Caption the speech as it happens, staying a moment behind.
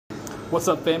What's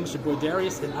up, fam? It's your boy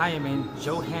Darius, and I am in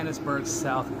Johannesburg,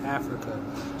 South Africa,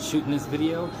 shooting this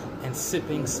video and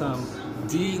sipping some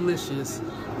delicious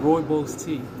Rooibos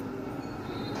tea.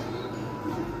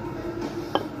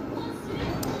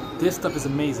 This stuff is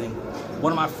amazing.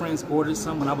 One of my friends ordered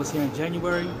some when I was here in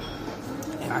January,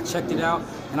 and I checked it out,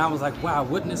 and I was like, wow,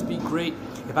 wouldn't this be great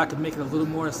if I could make it a little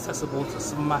more accessible to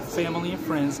some of my family and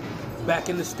friends back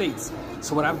in the States?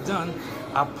 So what I've done,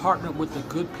 I've partnered with the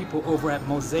good people over at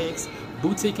Mosaics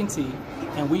Boutique and Tea,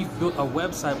 and we've built a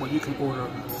website where you can order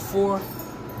 4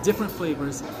 different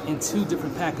flavors in 2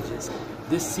 different packages.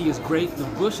 This tea is great. The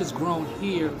bush is grown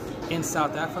here in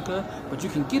South Africa, but you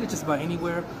can get it just about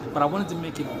anywhere. But I wanted to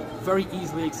make it very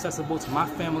easily accessible to my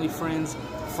family, friends,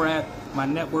 frat, my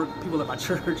network, people at my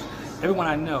church, everyone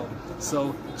I know.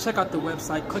 So check out the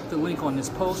website, click the link on this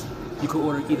post. You can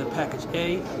order either package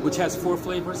A, which has 4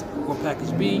 flavors, or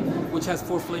package B, which has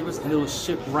 4 flavors, and it will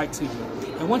ship right to you.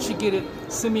 And once you get it,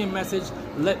 send me a message,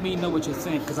 let me know what you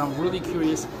think, because I'm really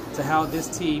curious to how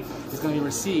this tea is going to be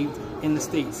received in the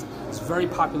States. It's very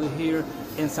popular here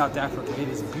in South Africa. It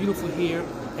is beautiful here,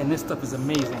 and this stuff is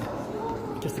amazing.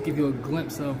 Just to give you a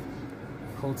glimpse of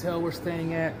the hotel we're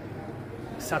staying at,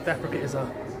 South Africa is a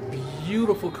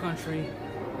beautiful country,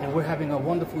 and we're having a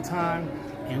wonderful time.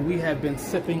 And we have been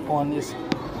sipping on this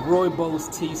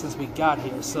Rooibos tea since we got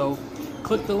here. So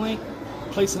click the link,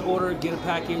 place an order, get a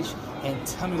package, and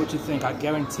tell me what you think. I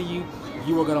guarantee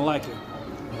you are gonna like it.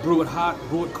 Brew it hot,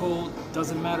 brew it cold,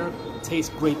 doesn't matter.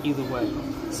 Tastes great either way.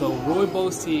 So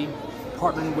Rooibos tea,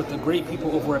 partnering with the great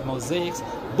people over at Mosaics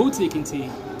Boutique and Tea.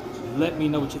 Let me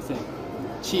know what you think.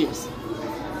 Cheers.